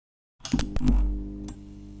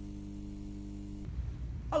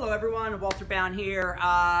Hello everyone, Walter Bowne here,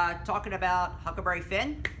 talking about Huckleberry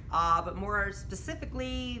Finn, but more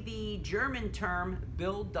specifically the German term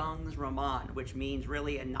Bildungsroman, which means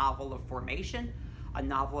really a novel of formation, a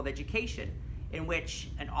novel of education, in which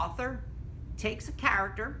an author takes a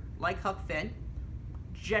character like Huck Finn,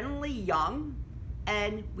 generally young,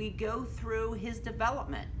 and we go through his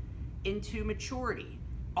development into maturity.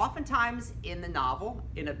 Oftentimes in the novel,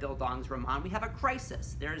 in a Bildungsroman, we have a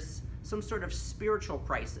crisis. There's some sort of spiritual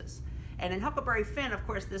crisis. And in Huckleberry Finn, of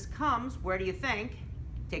course, this comes, where do you think?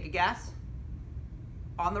 Take a guess.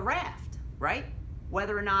 On the raft, right?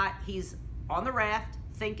 Whether or not he's on the raft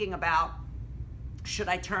thinking about, should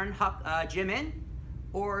I turn Jim in?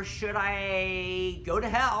 Or should I go to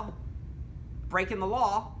hell, breaking the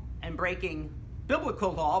law and breaking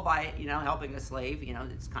biblical law by, helping a slave?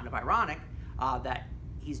 It's kind of ironic that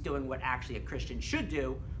he's doing what actually a Christian should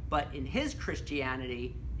do, but in his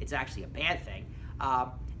Christianity, it's actually a bad thing.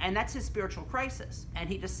 And that's his spiritual crisis. And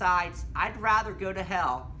he decides, I'd rather go to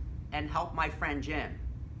hell and help my friend Jim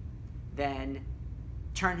than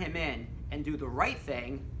turn him in and do the right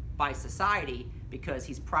thing by society because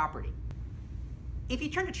he's property. If you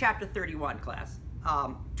turn to chapter 31, class,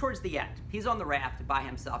 towards the end, he's on the raft by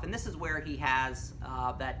himself. And this is where he has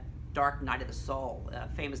that dark night of the soul, a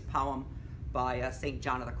famous poem by St.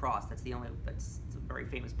 John of the Cross. That's a very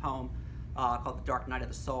famous poem called The Dark Night of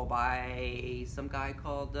the Soul by some guy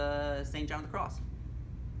called St. John of the Cross.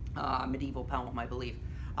 Medieval poem, I believe.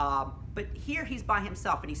 But here he's by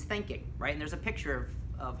himself and he's thinking, right? And there's a picture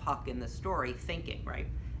of Huck in the story thinking, right?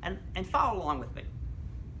 And follow along with me.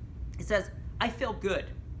 It says, I feel good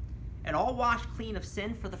and all washed clean of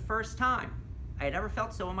sin for the first time. I had never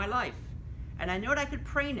felt so in my life. And I knowed I could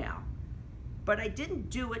pray now, but I didn't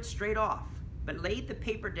do it straight off, but laid the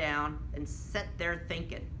paper down and sat there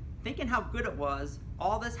thinking how good it was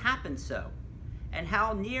all this happened so, and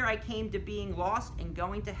how near I came to being lost and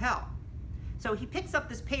going to hell. So he picks up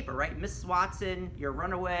this paper, right? Mrs. Watson, your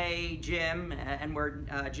runaway Jim, and where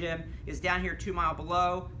Jim is down here 2 miles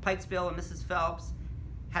below, Pikesville, and Mrs. Phelps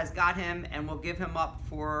has got him and will give him up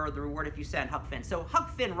for the reward if you send Huck Finn. So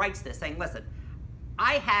Huck Finn writes this saying, listen,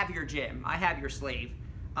 I have your Jim, I have your slave,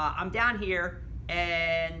 I'm down here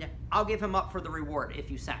and I'll give him up for the reward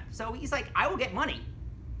if you send. So he's like, I will get money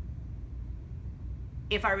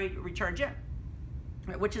if I return Jim,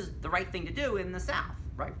 which is the right thing to do in the South,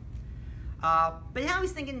 right? But now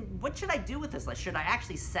he's thinking, what should I do with this? Like, should I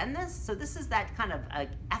actually send this? So this is that kind of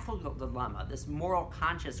ethical dilemma, this moral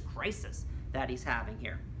conscience crisis that he's having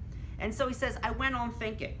here. And so he says, I went on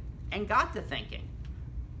thinking and got to thinking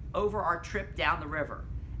over our trip down the river.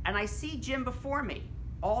 And I see Jim before me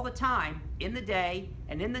all the time, in the day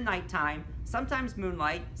and in the nighttime, sometimes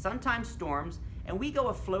moonlight, sometimes storms, and we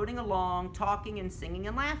go floating along, talking and singing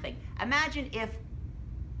and laughing. Imagine if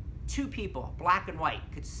two people, black and white,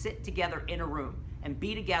 could sit together in a room and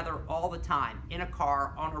be together all the time, in a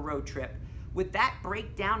car, on a road trip. Would that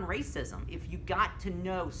break down racism if you got to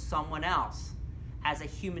know someone else as a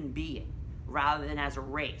human being, rather than as a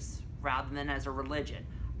race, rather than as a religion?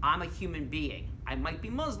 I'm a human being. I might be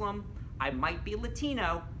Muslim, I might be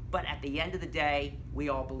Latino, but at the end of the day, we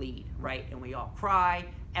all bleed, right? And we all cry,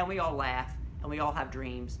 and we all laugh, and we all have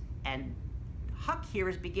dreams. And Huck here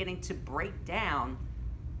is beginning to break down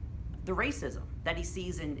the racism that he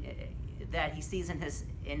sees in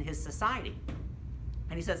his society.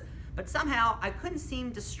 And he says, but somehow I couldn't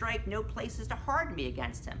seem to strike no places to harden me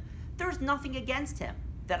against him. There's nothing against him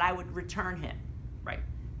that I would return him, right,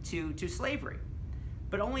 to slavery,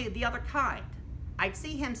 but only the other kind. I'd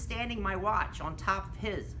see him standing my watch on top of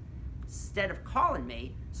his, instead of calling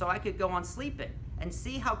me so I could go on sleeping, and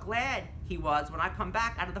see how glad he was when I come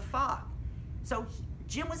back out of the fog. So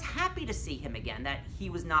Jim was happy to see him again, that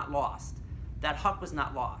he was not lost, that Huck was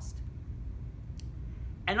not lost.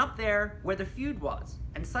 And up there where the feud was,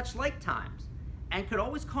 and such like times, and could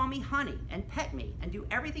always call me honey and pet me and do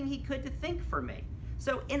everything he could to think for me.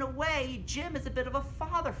 So in a way, Jim is a bit of a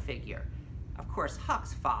father figure. Of course,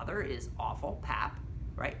 Huck's father is awful, Pap,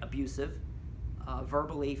 right? Abusive,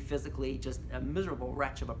 verbally, physically, just a miserable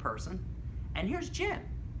wretch of a person. And here's Jim,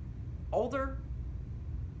 older,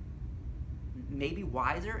 maybe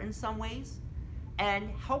wiser in some ways,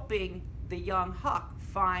 and helping the young Huck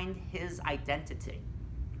find his identity.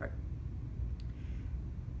 Right?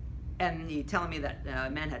 And he telling me that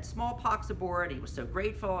man had smallpox aboard, he was so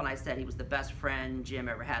grateful, and I said he was the best friend Jim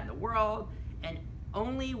ever had in the world, and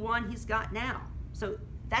only one he's got now. So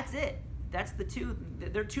that's it. That's the two,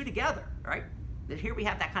 they're two together, right? Here we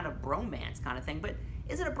have that kind of bromance kind of thing, but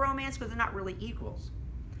is it a bromance because they're not really equals?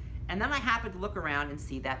 And then I happened to look around and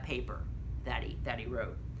see that paper that he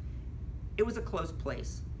wrote. It was a closed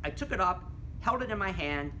place. I took it up, held it in my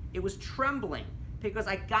hand. It was trembling because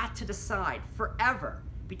I got to decide forever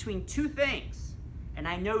between two things, and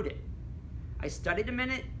I noted. I studied a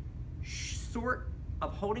minute, sort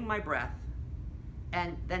of holding my breath,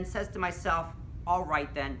 and then says to myself, all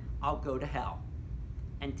right then, I'll go to hell,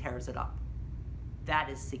 and tears it up. That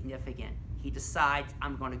is significant. He decides,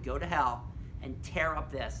 I'm going to go to hell and tear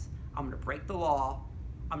up this. I'm going to break the law.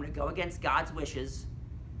 I'm going to go against God's wishes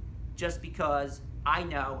just because I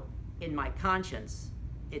know in my conscience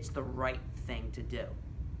it's the right thing to do.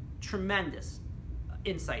 Tremendous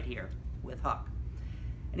insight here with Huck.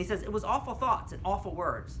 And he says, it was awful thoughts and awful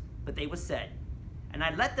words, but they was said. And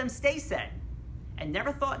I let them stay said, and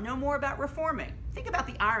never thought no more about reforming. Think about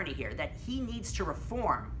the irony here, that he needs to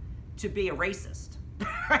reform to be a racist,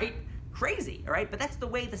 right? Crazy, all right? But that's the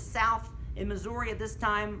way the South in Missouri at this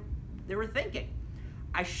time, they were thinking.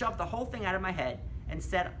 I shoved the whole thing out of my head and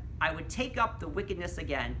said I would take up the wickedness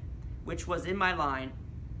again, which was in my line,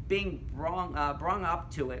 being brung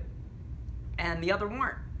up to it, and the other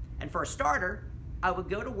weren't. And for a starter, I would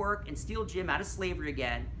go to work and steal Jim out of slavery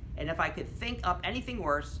again, and if I could think up anything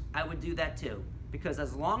worse, I would do that too. Because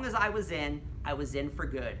as long as I was in for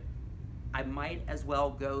good. I might as well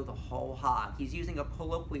go the whole hog. He's using a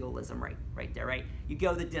colloquialism right there, right? You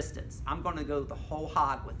go the distance. I'm going to go the whole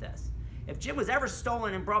hog with this. If Jim was ever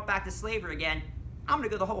stolen and brought back to slavery again, I'm going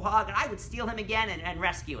to go the whole hog, and I would steal him again and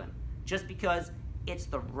rescue him, just because it's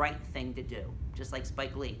the right thing to do. Just like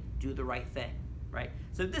Spike Lee, do the right thing, right?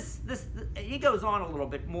 So he goes on a little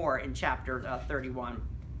bit more in chapter 31,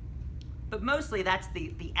 but mostly that's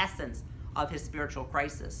the essence of his spiritual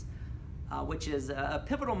crisis, which is a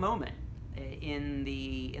pivotal moment in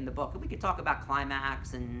the book. And we could talk about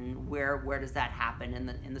climax and where does that happen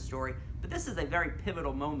in the story, but this is a very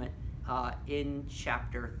pivotal moment in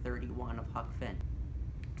chapter 31 of Huck Finn.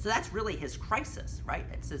 So that's really his crisis, right?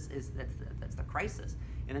 That's the crisis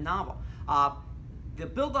in a novel. The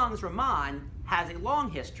Bildungsroman has a long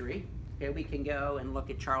history. Okay, we can go and look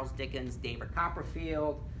at Charles Dickens' David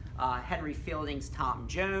Copperfield, Henry Fielding's Tom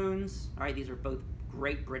Jones. All right, these are both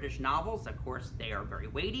great British novels. Of course, they are very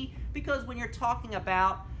weighty because when you're talking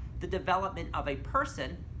about the development of a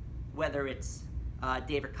person, whether it's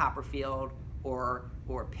David Copperfield or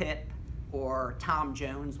Pip or Tom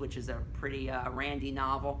Jones, which is a pretty randy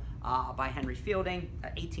novel by Henry Fielding,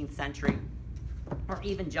 18th century, or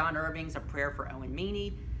even John Irving's A Prayer for Owen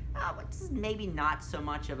Meany, which is maybe not so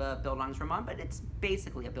much of a Bildungsroman, but it's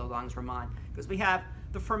basically a Bildungsroman because we have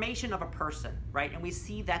the formation of a person, right? And we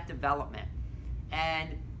see that development.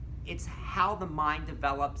 And it's how the mind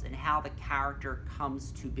develops and how the character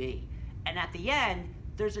comes to be. And at the end,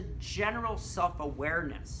 there's a general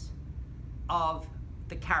self-awareness of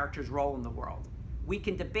the character's role in the world. We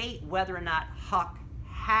can debate whether or not Huck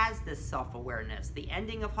has this self-awareness. The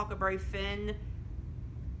ending of Huckleberry Finn,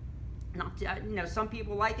 some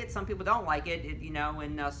people like it, some people don't like it.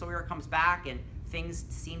 When Sawyer comes back and things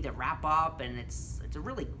seem to wrap up, and it's a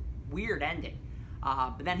really weird ending.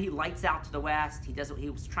 But then he lights out to the west. He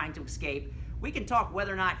was trying to escape. We can talk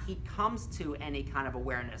whether or not he comes to any kind of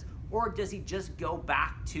awareness, or does he just go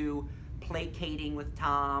back to placating with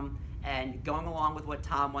Tom and going along with what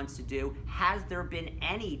Tom wants to do? Has there been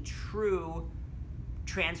any true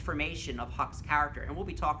transformation of Huck's character? And we'll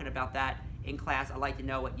be talking about that in class. I'd like to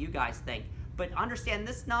know what you guys think. But understand,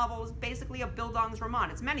 this novel is basically a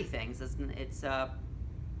Bildungsroman. It's many things. It's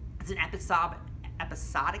an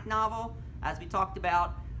episodic novel, as we talked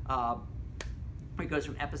about. It goes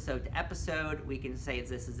from episode to episode. We can say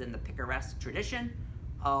this is in the picaresque tradition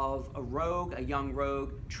of a young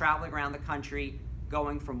rogue, traveling around the country,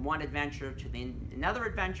 going from one adventure to another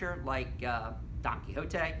adventure, like Don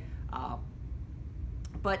Quixote.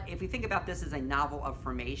 But if we think about this as a novel of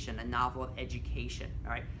formation, a novel of education,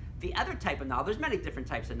 all right? The other type of novel, there's many different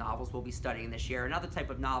types of novels we'll be studying this year. Another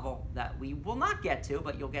type of novel that we will not get to,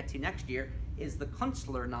 but you'll get to next year, is the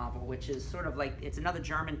Künstler novel, which is sort of like, it's another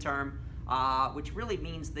German term, which really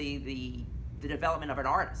means the development of an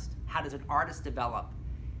artist. How does an artist develop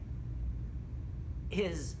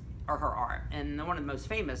his or her art? And one of the most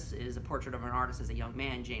famous is A Portrait of an Artist as a Young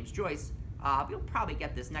Man, James Joyce. You'll probably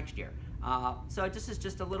get this next year. So this is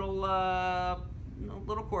just a little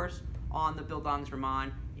course on the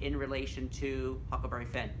Bildungsroman in relation to Huckleberry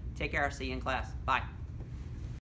Finn. Take care. See you in class. Bye.